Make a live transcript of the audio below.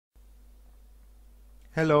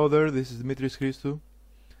Hello there, this is Dimitris Christou,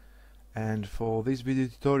 and for this video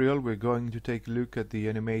tutorial we're going to take a look at the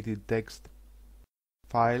animated text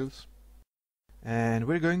files, and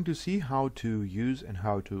we're going to see how to use and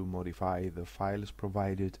how to modify the files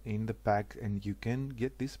provided in the pack, and you can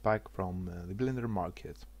get this pack from the Blender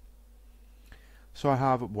Market. So I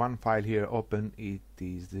have one file here open. It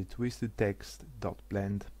is the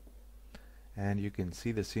twistedtext.blend, and you can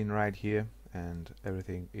see the scene right here and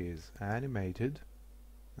everything is animated.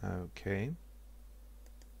 Okay,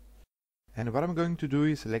 and what I'm going to do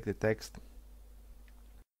is select the text,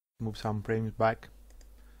 move some frames back,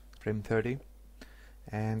 frame 30,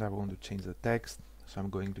 and I want to change the text, so I'm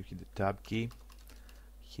going to hit the tab key,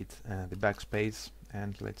 hit the backspace,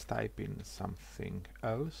 and let's type in something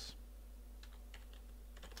else.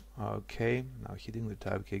 Okay, now hitting the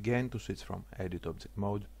tab key again to switch from edit object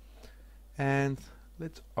mode, and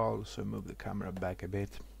let's also move the camera back a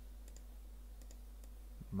bit,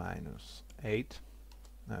 -8.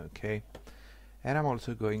 Okay, and I'm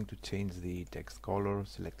also going to change the text color,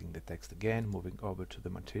 selecting the text again, moving over to the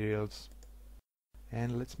materials,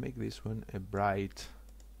 and let's make this one a bright,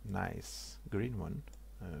 nice green one.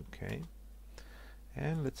 Okay,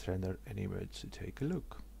 and let's render an image to take a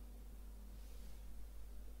look.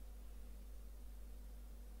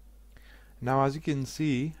 Now, as you can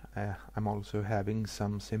see, I'm also having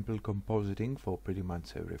some simple compositing for pretty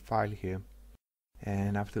much every file here.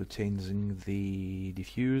 And after changing the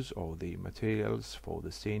diffuse or the materials for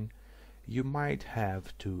the scene, you might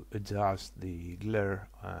have to adjust the glare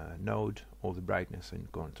node or the brightness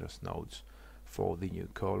and contrast nodes for the new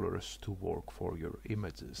colors to work for your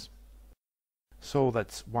images. So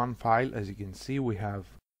that's one file. As you can see, we have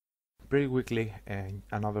pretty quickly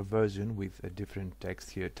another version with a different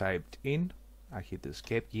text here typed in. I hit the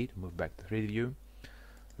escape key to move back to 3D view.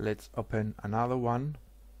 Let's open another one,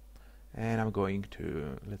 and I'm going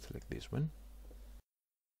to, let's select this one,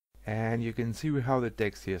 and you can see we have the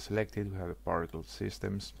text here selected. We have the particle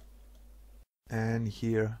systems, and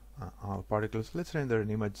here are the particles. Let's render an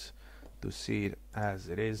image to see it as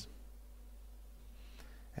it is,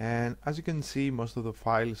 and as you can see, most of the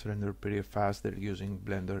files render pretty fast. They're using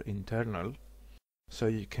Blender internal, so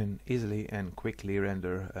you can easily and quickly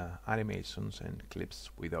render animations and clips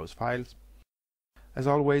with those files. As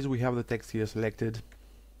always, we have the text here selected,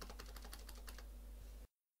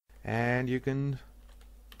 and you can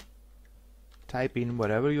type in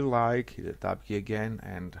whatever you like, hit the tab key again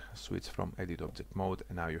and switch from edit object mode,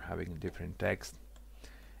 and now you're having different text.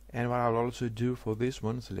 And what I'll also do for this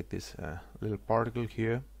one, select this little particle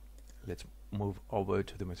here, let's move over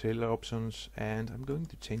to the material options, and I'm going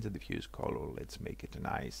to change the diffuse color. Let's make it a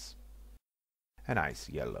nice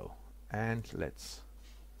yellow, and let's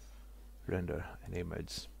render an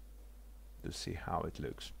image to see how it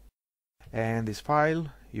looks. And this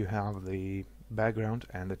file, you have the background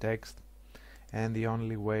and the text, and the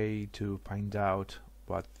only way to find out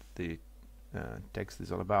what the text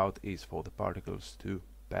is all about is for the particles to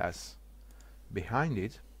pass behind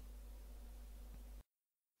it.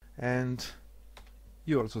 And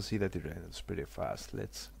you also see that it renders pretty fast.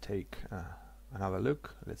 Let's take another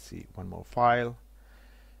look. Let's see one more file,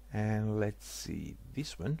 and let's see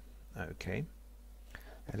this one. Okay,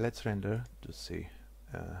 and let's render to see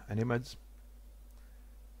an image.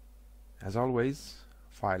 As always,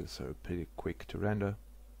 files are pretty quick to render.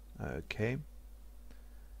 Okay,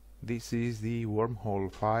 this is the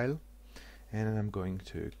wormhole file, and I'm going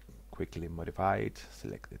to quickly modify it.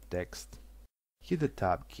 Select the text, hit the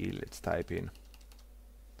tab key, let's type in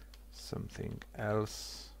something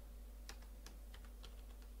else.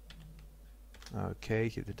 Okay,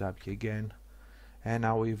 hit the tab key again, and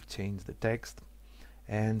now we've changed the text,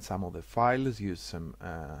 and some of the files use some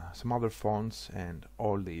other fonts, and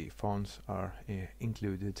all the fonts are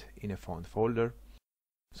included in a font folder.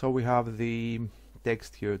 So we have the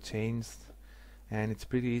text here changed, and it's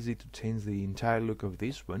pretty easy to change the entire look of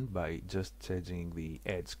this one by just changing the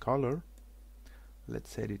edge color. Let's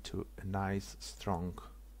set it to a nice strong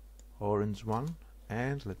orange one,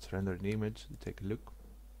 and let's render an image to take a look.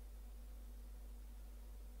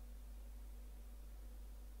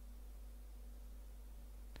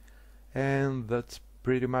 And that's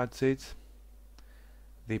pretty much it.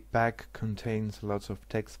 The pack contains lots of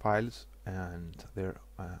text files, and they're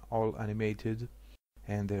all animated,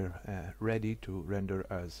 and they're ready to render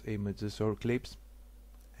as images or clips.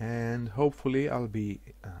 And hopefully I'll be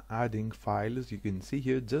adding files. You can see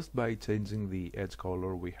here, just by changing the edge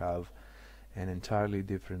color, we have an entirely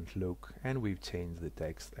different look, and we've changed the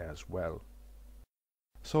text as well.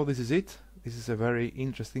 So this is it. This is a very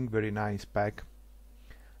interesting, very nice pack.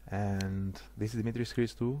 And this is Dimitris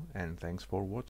Christou, and thanks for watching.